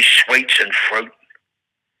 Toiletries, sweets and fruit.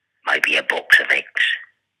 Maybe a box of eggs.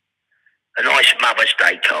 A nice Mother's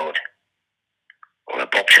Day card. Or a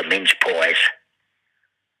box of mince pies.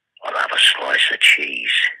 I'll have a slice of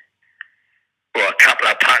cheese. Or a couple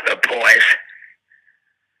of pucker pies.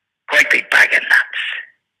 Great big bag of nuts.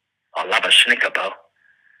 I'll love a Snicker bar.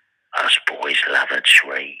 Us boys love a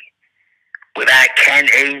treat. Without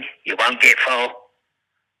canteen, you won't get far.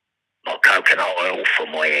 My coconut oil for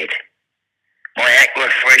my head. My Aqua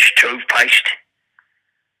Fresh toothpaste.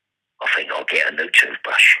 I think I'll get a new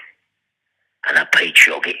toothbrush. And a peach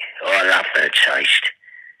yoghurt. Oh, I love the taste.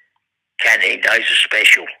 Canteen days are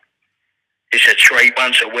special. It's a treat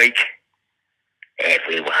once a week.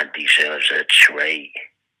 Everyone deserves a treat.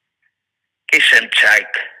 Kiss and take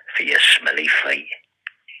for your smelly feet.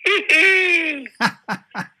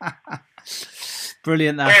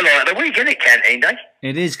 Brilliant, that. I like the week, isn't it, Canteen Day?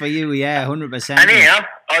 It is for you, yeah, 100%. And here,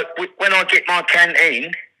 when I get my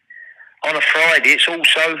canteen on a Friday, it's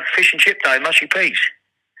also fish and chip day, mushy peas.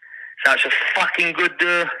 So it's a fucking good,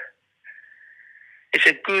 it's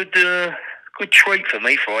a good treat for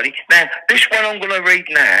me, Friday. Now, this one I'm going to read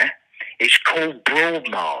now, it's called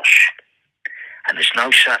Broadmarsh. And there's no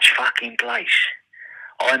such fucking place.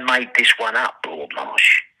 I made this one up,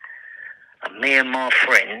 Broadmarsh. And me and my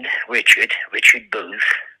friend, Richard Booth,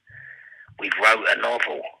 we wrote a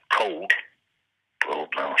novel called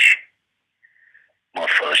Broadmarsh. My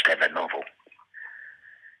first ever novel.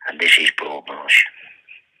 And this is Broadmarsh.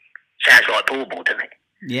 Sounds like Broadmoor, doesn't it?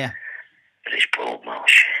 Yeah. But it's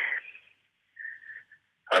Broadmarsh.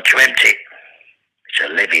 I dreamt it. It's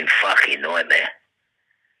a living fucking nightmare.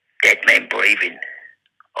 Dead men breathing,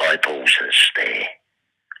 eyeballs that stare,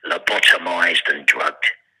 lobotomised and drugged.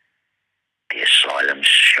 The asylums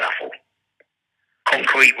shuffle.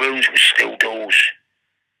 Concrete rooms with steel doors,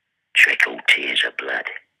 trickle tears of blood.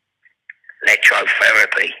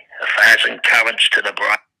 Electrotherapy, 1,000 currents to the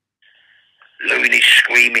brain. Loonies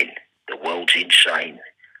screaming, the world's insane.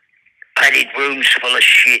 Padded rooms full of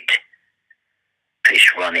shit, piss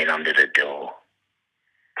running under the door.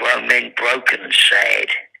 Grown men broken and sad,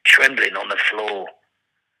 trembling on the floor,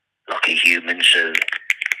 like a human zoo.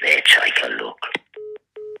 There, take a look.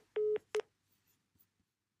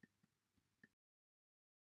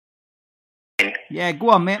 Yeah, go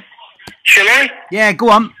on, mate. Shall I? Yeah, go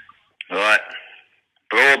on. Right.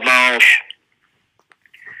 Broadmarsh.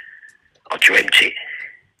 I dreamt it.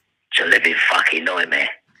 It's a living fucking nightmare.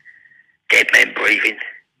 Dead men breathing,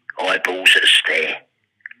 eyeballs that stare,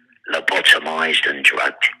 lobotomised and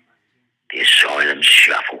drugged. The asylums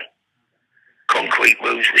shuffle. Concrete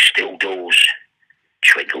rooms with steel doors,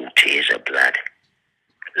 trickle tears of blood.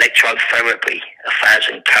 Electrotherapy,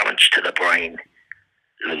 1,000 currents to the brain.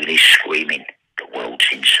 Loonies screaming, the world's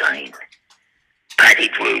insane.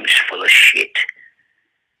 Padded rooms full of shit,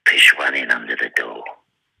 piss running under the door.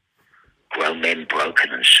 Grown men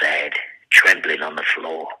broken and sad, trembling on the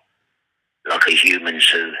floor. Like a human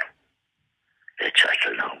zoo, they're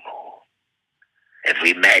taken no more.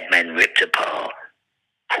 Every madman ripped apart,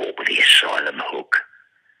 caught with the asylum hook.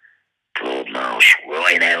 Broad marsh,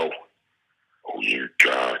 right hell, all you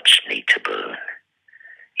guards need to burn.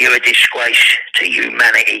 You're a disgrace to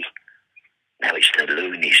humanity. Now it's the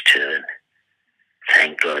loonies' turn.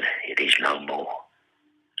 Thank God it is no more.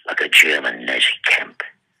 Like a German Nazi camp.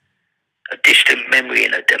 A distant memory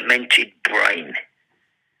in a demented brain.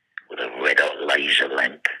 With a red-hot laser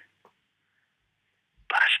lamp.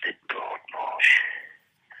 Bastard Broadmarsh.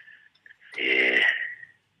 Yeah.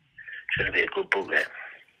 It's going to be a good book, that.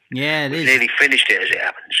 Yeah, it is. We've nearly finished it, as it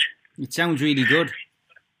happens. It sounds really good.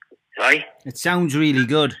 Eh? It sounds really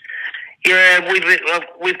good. Yeah,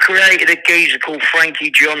 we've created a geezer called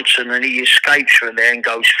Frankie Johnson, and he escapes from there and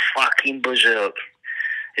goes fucking berserk.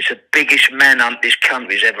 It's the biggest manhunt this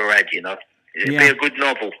country's ever had, you know. It'd be a good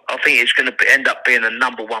novel. I think it's going to end up being a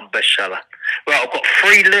 #1 bestseller. Right, I've got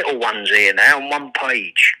 3 little ones here now on one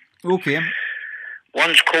page. Okay.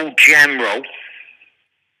 One's called Jam Roll.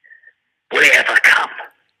 Will it ever come?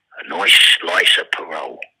 A nice slice of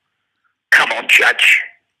parole. Come on, Judge.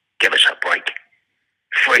 Give us a break.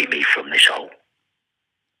 Free me from this hole.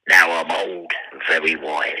 Now I'm old, very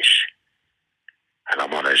wise. And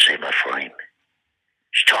I'm on a Zimmer frame.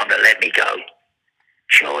 It's time to let me go.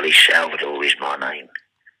 Charlie Salvador is my name.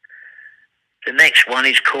 The next one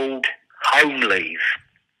is called Home Leave.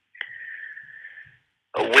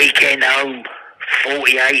 A weekend home,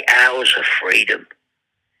 48 hours of freedom.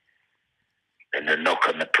 Then the knock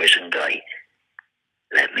on the prison gate.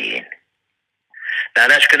 Let me in. Now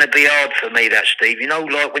that's going to be hard for me, that, Steve. You know,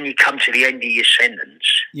 like when you come to the end of your sentence.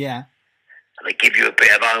 Yeah. And they give you a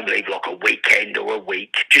bit of home leave, like a weekend or a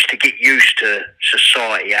week, just to get used to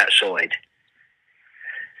society outside.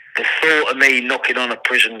 The thought of me knocking on a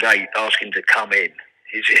prison gate asking to come in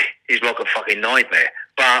is like a fucking nightmare.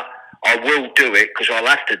 But I will do it, because I'll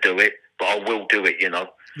have to do it, but I will do it, you know.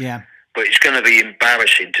 Yeah. But it's going to be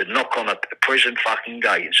embarrassing to knock on a prison fucking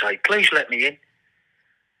gate and say, please let me in.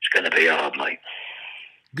 It's going to be hard, mate.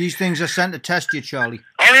 These things are sent to test you, Charlie.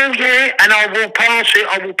 Oh, yeah, and I will pass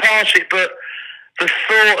it, but the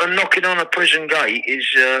thought of knocking on a prison gate is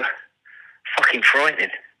fucking frightening.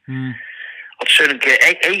 Mm. I'd sooner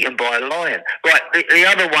get eaten by a lion. Right, the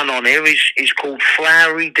other one on here is called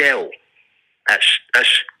Flowery Dell.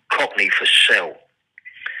 That's Cockney for cell.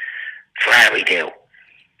 Flowery Dell.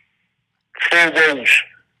 4 walls,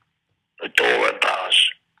 a door and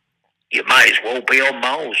bars. You may as well be on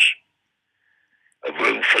Mars. A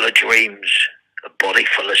room full of dreams, a body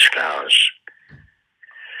full of scars.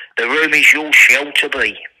 The room is your shell to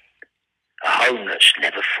be, a home that's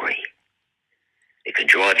never free. It can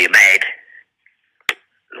drive you mad.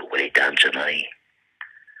 Look what it done to me.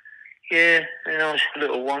 Yeah, a nice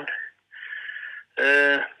little one.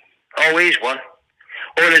 Oh, here's one.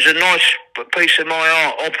 Oh, there's a nice piece of my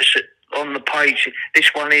art opposite on the page.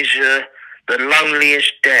 This one is The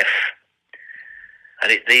Loneliest Death.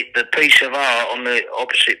 And the piece of art on the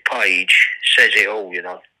opposite page says it all, you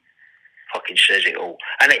know. Fucking says it all.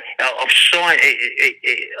 And I've signed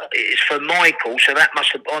it's for Michael, so I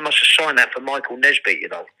must have signed that for Michael Nesbitt, you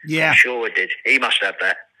know. Yeah. I'm sure I did. He must have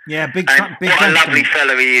that. Yeah, big what a lovely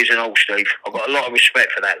fella he is and all, Steve. I've got a lot of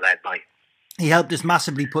respect for that lad, mate. He helped us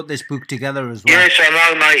massively put this book together as well. Yes, I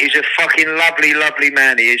know, mate. He's a fucking lovely, lovely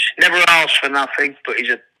man, he is. Never asked for nothing, but he's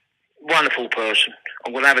a wonderful person.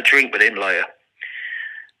 I'm going to have a drink with him later.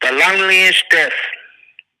 The Loneliest Death.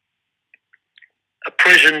 A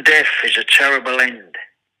prison death is a terrible end.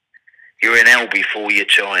 You're in hell before your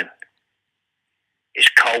time. It's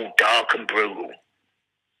cold, dark and brutal.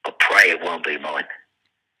 I pray it won't be mine.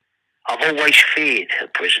 I've always feared a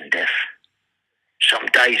prison death. Some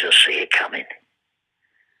days I see it coming.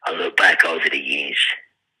 I look back over the years.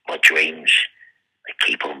 My dreams, they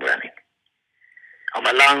keep on running. I'm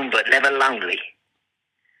alone but never lonely.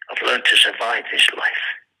 I've learned to survive this life.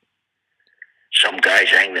 Some guys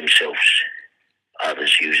hang themselves.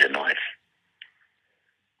 Others use a knife.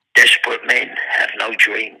 Desperate men have no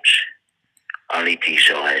dreams, only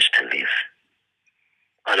desires to live.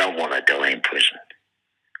 I don't want to die in prison.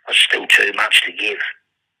 I've still too much to give.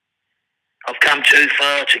 I've come too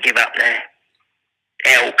far to give up now.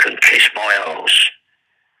 Hell can kiss my arse.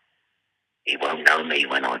 He won't know me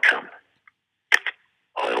when I come.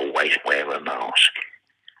 I always wear a mask.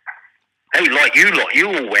 Hey, like you lot, you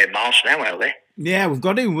all wear masks now out there. Yeah, we've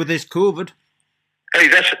got to with this COVID. Hey,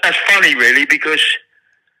 that's funny, really, because,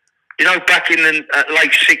 you know, back in the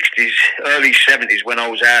late 60s, early 70s, when I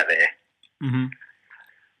was out there,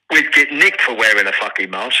 we'd get nicked for wearing a fucking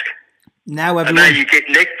mask. Now everyone... And now you get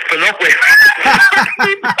nicked for not wearing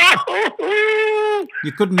a mask.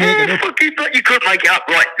 You couldn't make it up. You couldn't make it up.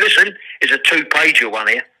 Right, listen, there's a 2-pager one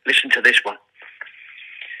here. Listen to this one.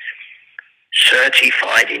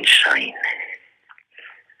 Certified insane.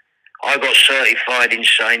 I got certified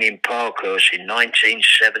insane in Parkhurst in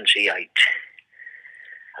 1978.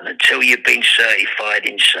 And until you've been certified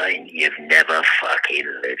insane, you've never fucking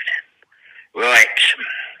lived. Right.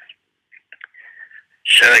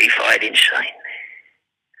 Certified insane.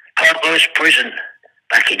 Parkhurst prison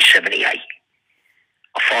back in 78.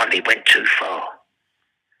 I finally went too far.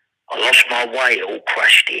 I lost my way, it all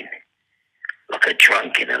crashed in, like a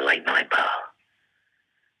drunk in a late night bar.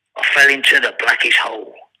 I fell into the blackest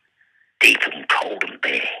hole, deep and cold and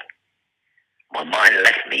bare. My mind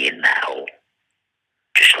left me in that hole,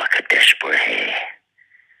 just like a desperate hare.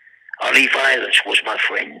 Only violence was my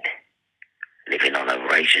friend, living on a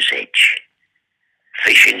razor's edge.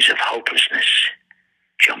 Visions of hopelessness,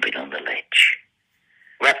 jumping on the ledge.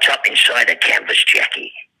 Wrapped up inside a canvas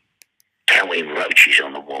jacket, counting roaches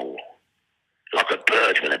on the wall, like a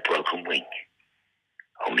bird with a broken wing.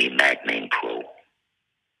 Only madmen cruel.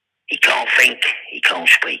 He can't think, he can't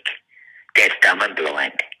speak, deaf, dumb and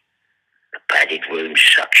blind. The padded room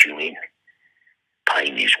sucks you in.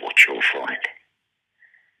 Pain is what you'll find.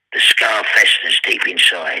 The scar festers deep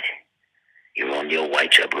inside. You're on your way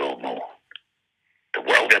to Broadmoor. The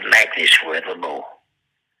world of madness forevermore.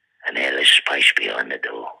 An airless space behind the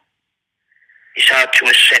door. It's hard to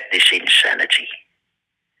accept this insanity.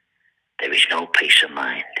 There is no peace of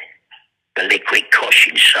mind. The liquid cosh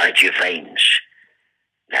inside your veins.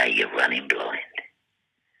 Now you're running blind.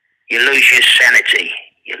 You lose your sanity.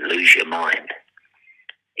 You lose your mind.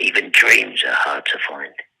 Even dreams are hard to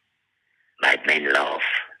find. Madmen laugh.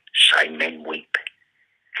 Sane men weep.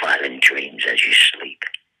 Violent dreams as you sleep.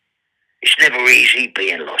 It's never easy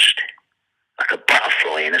being lost. Like a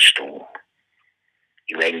butterfly in a storm.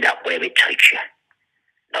 You end up where it takes you.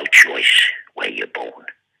 No choice where you're born.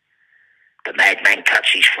 The madman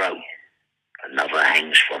cuts his throat. Another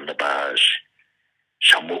hangs from the bars.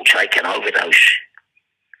 Some will take an overdose.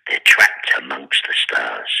 They're trapped amongst the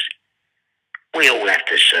stars. We all have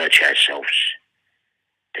to search ourselves.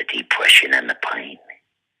 The depression and the pain.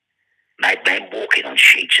 Madmen walking on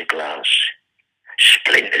sheets of glass.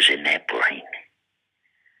 Splinters in their brain.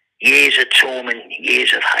 Years of torment,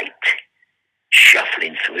 years of hate.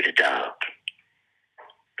 Shuffling through the dark.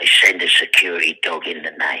 They send a security dog in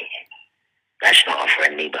the night. That's not a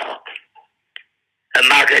friendly bark. A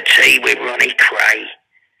mug of tea with Ronnie Cray,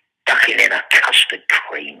 ducking in a custard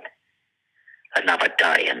cream. Another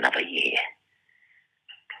day, another year.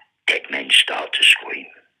 Dead men start to scream.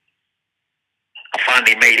 I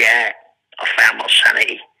finally made it out. I found my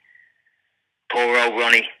sanity. Poor old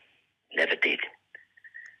Ronnie never did.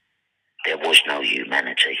 There was no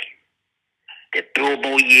humanity. The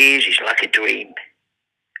Broadmoor years is like a dream.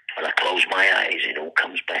 When I close my eyes, it all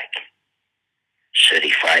comes back.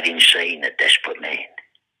 Certified insane, a desperate man.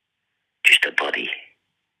 Just a body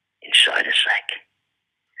inside a sack.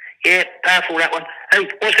 Yeah, powerful that one. Hey,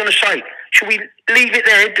 I was going to say, should we leave it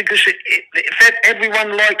there? Because if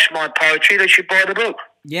everyone likes my poetry, they should buy the book.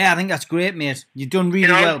 Yeah, I think that's great, mate. You've done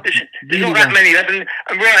really well. There's not that many left. And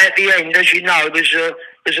right at the end, as you know,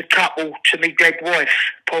 there's a couple to me dead wife,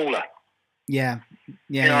 Paula. Yeah.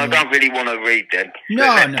 I don't really want to read them.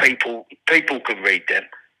 No. People can read them.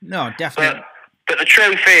 No, definitely. But the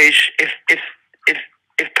truth is,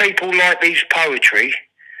 if people like these poetry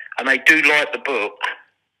and they do like the book,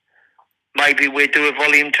 maybe we'll do a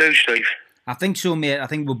volume 2, Steve. I think so, mate. I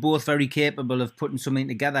think we're both very capable of putting something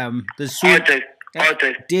together. I do.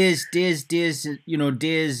 Days.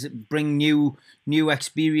 Days bring new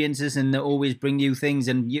experiences, and they always bring new things.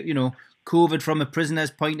 And COVID from a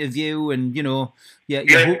prisoner's point of view, and your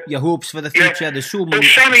hopes for the future. There's so much. But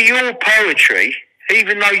some of your poetry,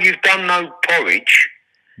 even though you've done no porridge,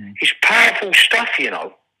 is powerful stuff.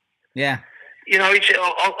 Yeah.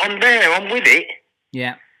 I'm there. I'm with it.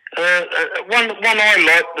 Yeah. One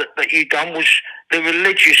I liked that you done was the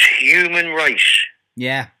religious human race.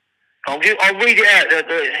 Yeah. I'll read it out,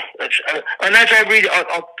 and as I read it,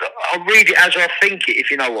 I'll read it as I think it, if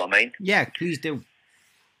you know what I mean. Yeah, please do.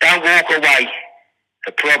 Don't walk away.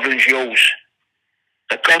 The problem's yours.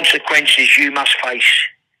 The consequences you must face.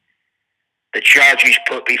 The charges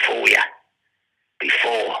put before you.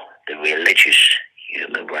 Before the religious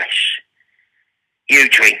human race. You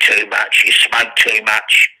drink too much, you smoke too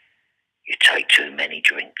much, you take too many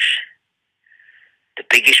drinks. The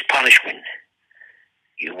biggest punishment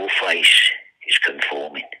you will face is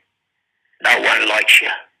conforming. No one likes you,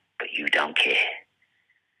 but you don't care.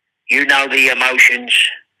 You know the emotions,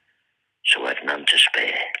 so have none to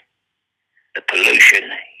spare. The pollution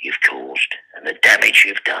you've caused and the damage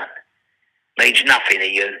you've done means nothing to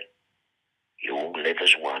you. You all live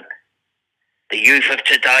as one. The youth of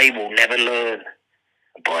today will never learn,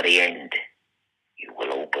 and by the end, you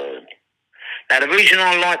will all burn. Now, the reason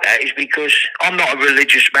I like that is because I'm not a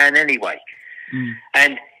religious man anyway.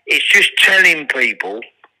 And it's just telling people,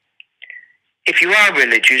 if you are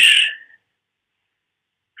religious,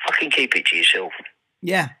 fucking keep it to yourself.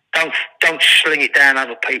 Yeah. Don't sling it down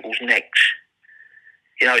other people's necks.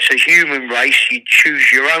 You know, it's a human race. You choose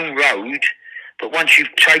your own road, but once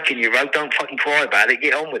you've taken your road, don't fucking cry about it.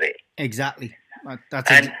 Get on with it. Exactly. I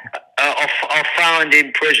found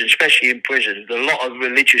in prison, especially in prison, a lot of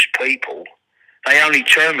religious people, they only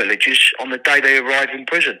turn religious on the day they arrive in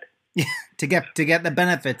prison. Yeah, to get the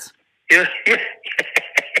benefits. Yeah.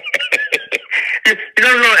 You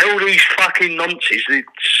know, like all these fucking nonsense, the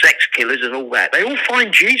sex killers and all that, they all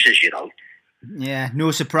find Jesus, you know. Yeah, no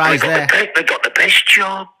surprise there. They got the best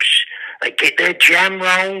jobs, they get their jam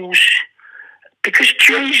rolls, because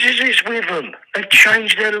Jesus is with them. They've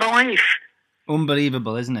changed their life.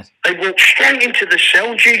 Unbelievable, isn't it? They walk straight into the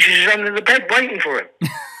cell and Jesus is under the bed waiting for him.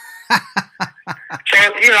 So,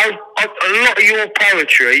 you know, a lot of your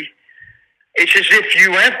poetry, it's as if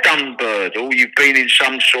you have done Bird or you've been in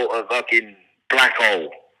some sort of fucking black hole.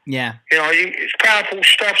 Yeah. You know, it's powerful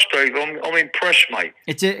stuff, Steve. I'm impressed, mate.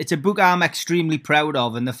 It's a book I'm extremely proud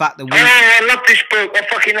of, and the fact that I love this book.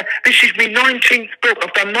 This is my 19th book.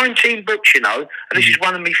 I've done 19 books, you know, and this is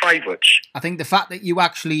one of my favourites. I think the fact that you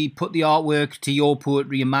actually put the artwork to your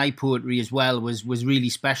poetry and my poetry as well was really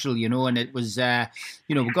special, you know, and it was,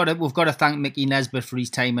 you know, we've got to thank Mickey Nesbitt for his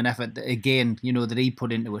time and effort again, you know, that he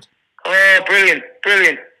put into it. Oh, brilliant.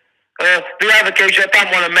 The other geezer, I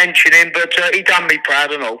don't want to mention him, but he done me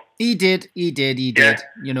proud and all. He did. Yeah.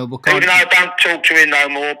 You know, even though I don't talk to him no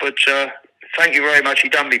more, but thank you very much. He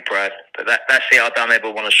done me proud. But that's it. I don't ever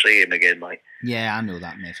want to see him again, mate. Yeah, I know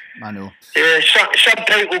that, mate. I know. Yeah, some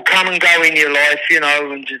people come and go in your life, you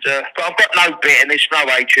know, and but I've got no bitterness, no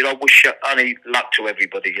hatred. I wish only luck to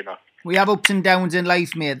everybody, you know. We have ups and downs in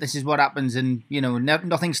life, mate. This is what happens, and, you know,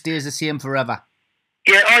 nothing stays the same forever.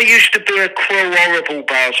 Yeah, I used to be a cruel, horrible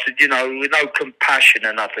bastard, you know, with no compassion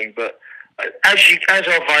or nothing. But as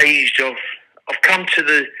I've aged, I've come to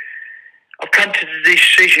the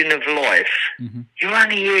decision of life. Mm-hmm. You're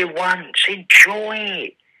only here once. Enjoy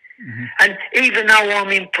it. Mm-hmm. And even though I'm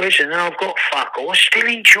in prison and I've got fuck all, I still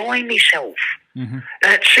enjoy myself. Mm-hmm.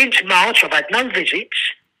 Since March, I've had no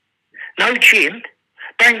visits, no gym,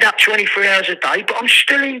 banged up 23 hours a day, but I'm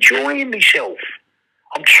still enjoying myself.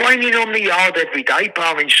 I'm training on the yard every day,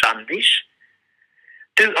 barring Sundays.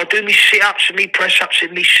 I do my sit-ups and my press-ups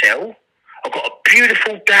in my cell. I've got a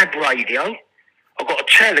beautiful DAB radio. I've got a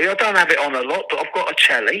telly. I don't have it on a lot, but I've got a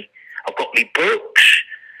telly. I've got my books.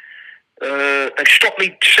 They've stopped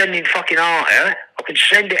me sending fucking art out. I can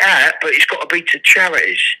send it out, but it's got to be to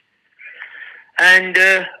charities. And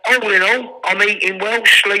all in all, I'm eating well,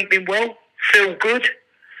 sleeping well, feel good.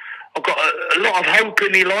 I've got a lot of hope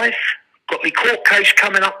in my life. Got my court case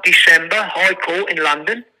coming up December, High Court in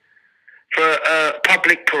London, for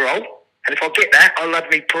public parole. And if I get that, I'll have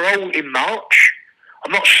my parole in March.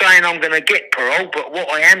 I'm not saying I'm going to get parole, but what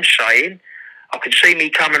I am saying, I can see me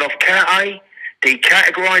coming off Cat A,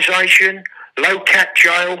 decategorisation, low cat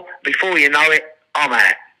jail. Before you know it, I'm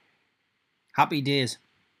out. Happy days.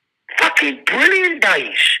 Fucking brilliant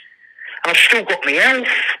days. And I've still got my health,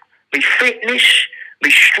 my fitness, my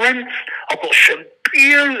strength. I've got some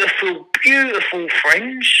beautiful, beautiful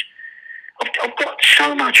friends. I've got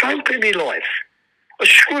so much hope in my life. A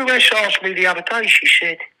screwess asked me the other day, she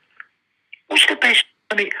said, what's the best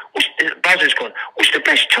buzzer's gone, what's the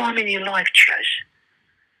best time in your life, Chaz?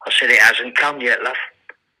 I said, it hasn't come yet, love.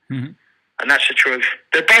 Mm-hmm. And that's the truth.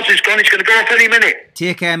 The buzzer's gone, it's going to go off any minute.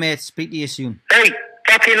 Take care, mate. Speak to you soon. Hey,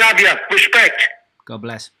 fucking love you. Respect. God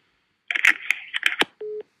bless.